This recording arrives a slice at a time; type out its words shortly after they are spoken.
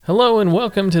Hello and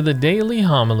welcome to the Daily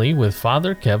Homily with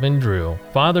Father Kevin Drew.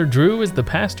 Father Drew is the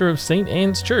pastor of St.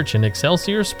 Anne's Church in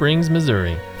Excelsior Springs,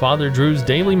 Missouri. Father Drew's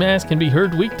daily mass can be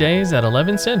heard weekdays at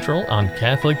 11 Central on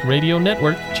Catholic Radio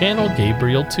Network, channel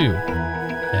Gabriel 2.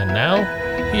 And now,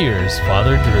 here's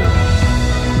Father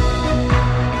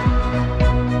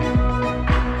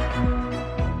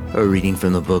Drew. A reading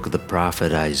from the book of the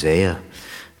prophet Isaiah.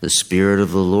 The Spirit of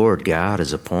the Lord God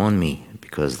is upon me,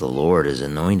 because the Lord has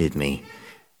anointed me.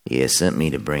 He has sent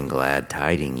me to bring glad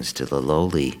tidings to the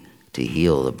lowly, to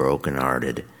heal the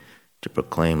brokenhearted, to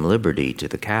proclaim liberty to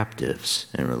the captives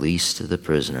and release to the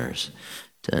prisoners,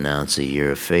 to announce a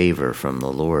year of favor from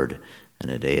the Lord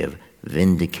and a day of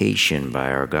vindication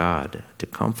by our God, to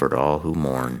comfort all who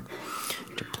mourn,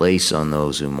 to place on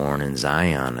those who mourn in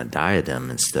Zion a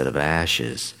diadem instead of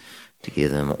ashes, to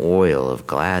give them oil of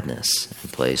gladness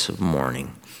in place of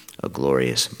mourning, a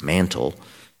glorious mantle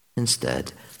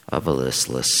instead of a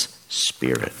listless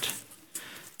spirit.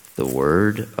 The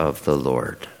word of the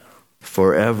Lord.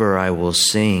 Forever I will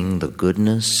sing the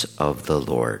goodness of the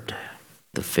Lord.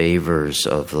 The favors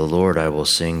of the Lord I will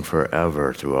sing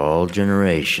forever. Through all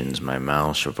generations my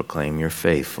mouth shall proclaim your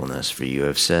faithfulness. For you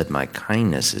have said, my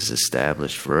kindness is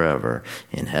established forever.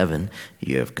 In heaven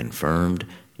you have confirmed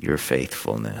your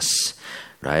faithfulness.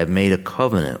 I have made a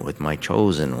covenant with my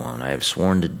chosen one. I have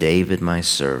sworn to David my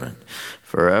servant.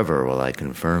 Forever will I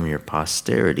confirm your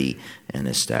posterity and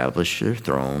establish your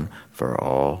throne for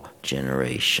all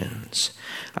generations.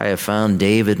 I have found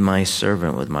David my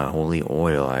servant. With my holy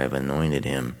oil I have anointed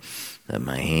him, that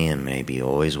my hand may be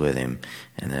always with him,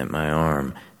 and that my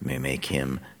arm may make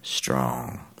him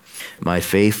strong. My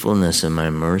faithfulness and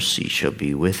my mercy shall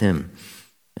be with him,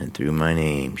 and through my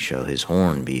name shall his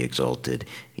horn be exalted.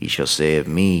 He shall say of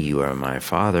me, you are my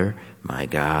Father, my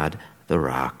God, the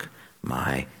rock,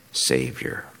 my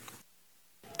Savior.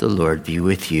 The Lord be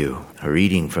with you. A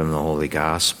reading from the Holy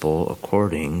Gospel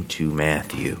according to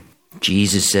Matthew.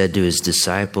 Jesus said to his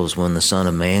disciples, when the Son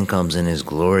of Man comes in his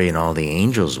glory and all the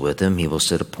angels with him, he will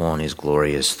sit upon his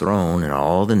glorious throne, and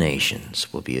all the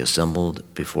nations will be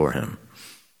assembled before him.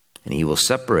 And he will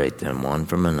separate them one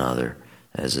from another,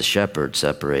 as the shepherd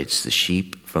separates the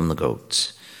sheep from the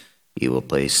goats. He will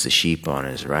place the sheep on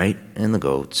his right and the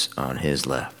goats on his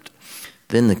left.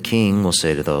 Then the king will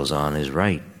say to those on his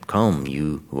right, come,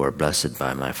 you who are blessed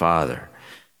by my Father.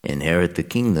 Inherit the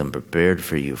kingdom prepared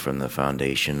for you from the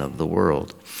foundation of the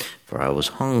world. For I was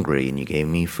hungry, and you gave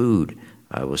me food.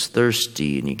 I was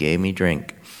thirsty, and you gave me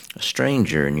drink. A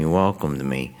stranger, and you welcomed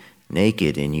me.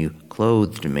 Naked, and you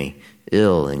clothed me.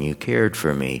 Ill, and you cared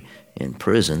for me. In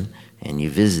prison, and you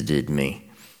visited me.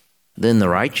 Then the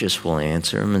righteous will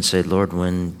answer him and say, Lord,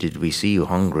 when did we see you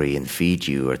hungry and feed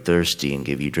you, or thirsty and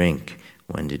give you drink?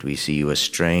 When did we see you a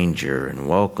stranger and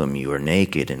welcome you, or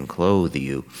naked and clothe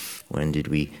you? When did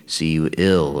we see you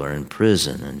ill or in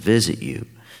prison and visit you?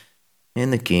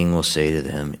 And the king will say to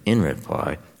them in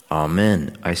reply,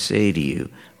 Amen, I say to you,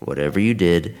 whatever you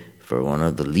did for one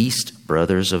of the least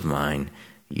brothers of mine,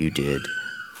 you did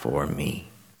for me.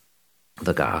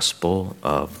 The Gospel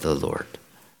of the Lord.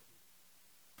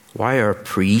 Why are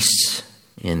priests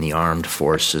in the armed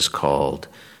forces called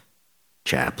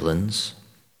chaplains?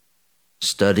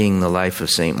 Studying the life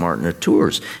of St. Martin of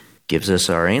Tours gives us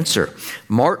our answer.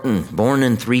 Martin, born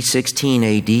in 316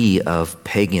 AD of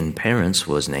pagan parents,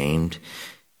 was named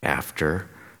after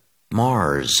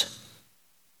Mars,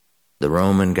 the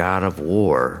Roman god of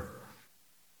war.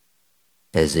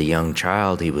 As a young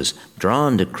child, he was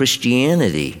drawn to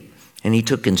Christianity, and he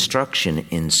took instruction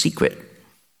in secret.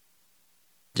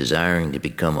 Desiring to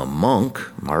become a monk,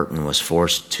 Martin was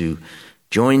forced to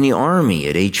join the army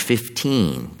at age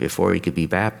 15 before he could be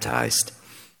baptized.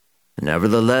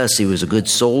 Nevertheless, he was a good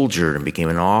soldier and became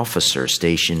an officer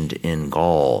stationed in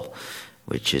Gaul,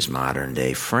 which is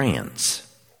modern-day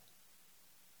France.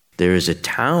 There is a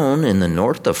town in the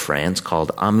north of France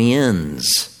called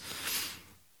Amiens.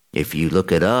 If you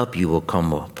look it up, you will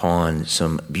come upon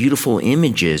some beautiful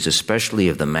images, especially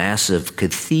of the massive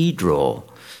cathedral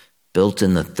built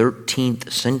in the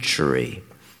 13th century,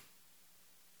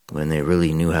 when they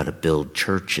really knew how to build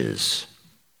churches.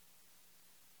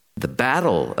 The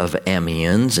Battle of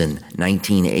Amiens in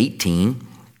 1918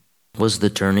 was the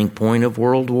turning point of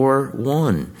World War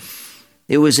I.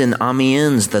 It was in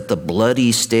Amiens that the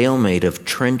bloody stalemate of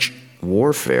trench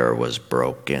warfare was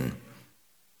broken.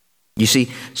 You see,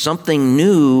 something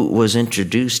new was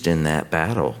introduced in that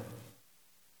battle.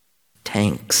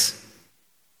 Tanks.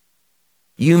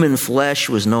 Human flesh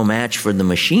was no match for the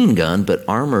machine gun, but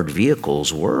armored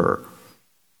vehicles were.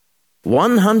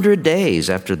 100 days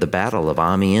after the Battle of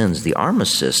Amiens, the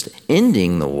armistice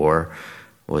ending the war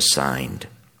was signed.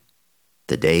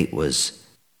 The date was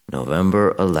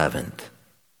November 11th,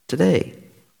 today,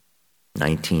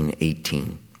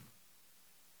 1918.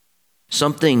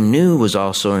 Something new was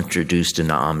also introduced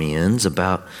into Amiens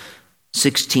about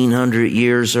 1,600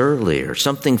 years earlier,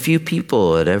 something few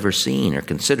people had ever seen or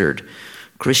considered: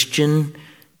 Christian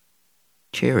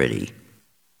charity.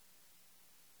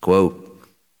 Quote,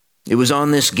 "It was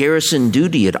on this garrison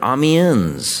duty at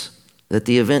Amiens that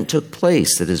the event took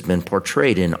place that has been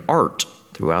portrayed in art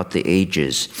throughout the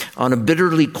ages. On a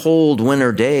bitterly cold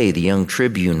winter day, the young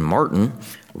tribune Martin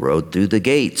rode through the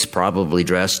gates, probably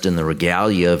dressed in the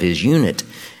regalia of his unit,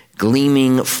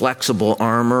 gleaming flexible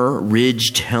armor,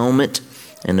 ridged helmet,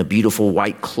 and a beautiful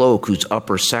white cloak whose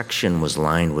upper section was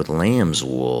lined with lamb's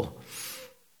wool.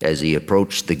 As he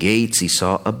approached the gates, he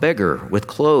saw a beggar with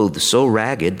clothes so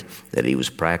ragged that he was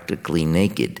practically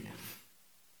naked.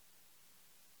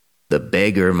 The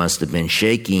beggar must have been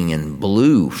shaking and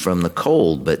blue from the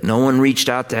cold, but no one reached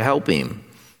out to help him.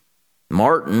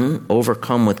 Martin,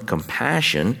 overcome with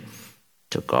compassion,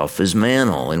 took off his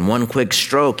mantle. In one quick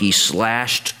stroke, he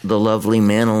slashed the lovely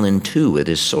mantle in two with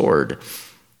his sword,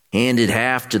 handed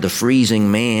half to the freezing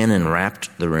man, and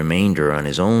wrapped the remainder on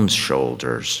his own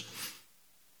shoulders.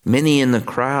 Many in the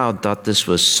crowd thought this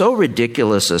was so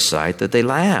ridiculous a sight that they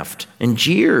laughed and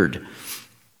jeered.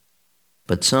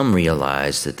 But some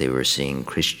realized that they were seeing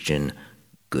Christian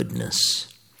goodness.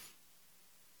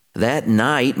 That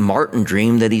night, Martin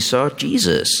dreamed that he saw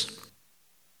Jesus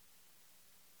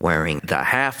wearing the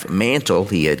half mantle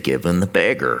he had given the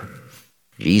beggar.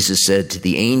 Jesus said to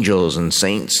the angels and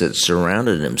saints that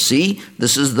surrounded him, "See,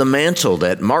 this is the mantle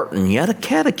that Martin, yet a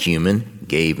catechumen,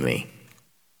 gave me."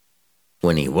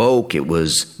 When he woke, it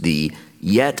was the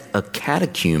 "yet a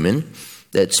catechumen"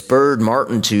 that spurred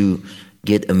Martin to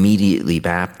get immediately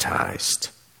baptized.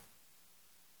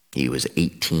 He was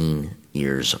 18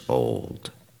 years old.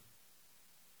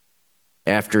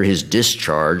 After his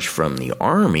discharge from the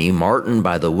army, Martin,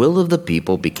 by the will of the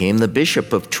people, became the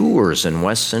Bishop of Tours in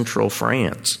west central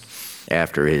France.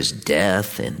 After his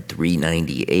death in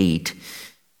 398,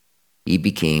 he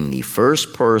became the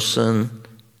first person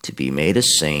to be made a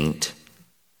saint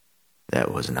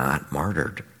that was not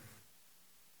martyred.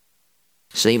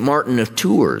 St. Martin of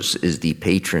Tours is the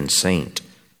patron saint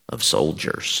of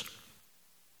soldiers.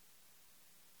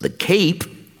 The cape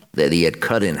that he had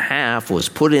cut in half was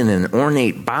put in an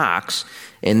ornate box,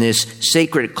 and this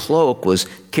sacred cloak was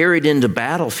carried into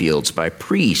battlefields by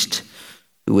priests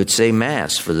who would say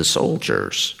Mass for the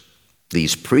soldiers.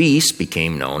 These priests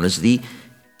became known as the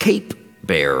cape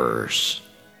bearers,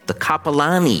 the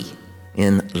capellani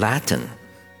in Latin,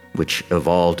 which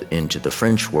evolved into the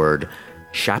French word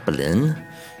chapelain,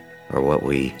 or what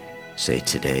we say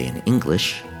today in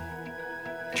English,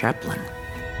 chaplain.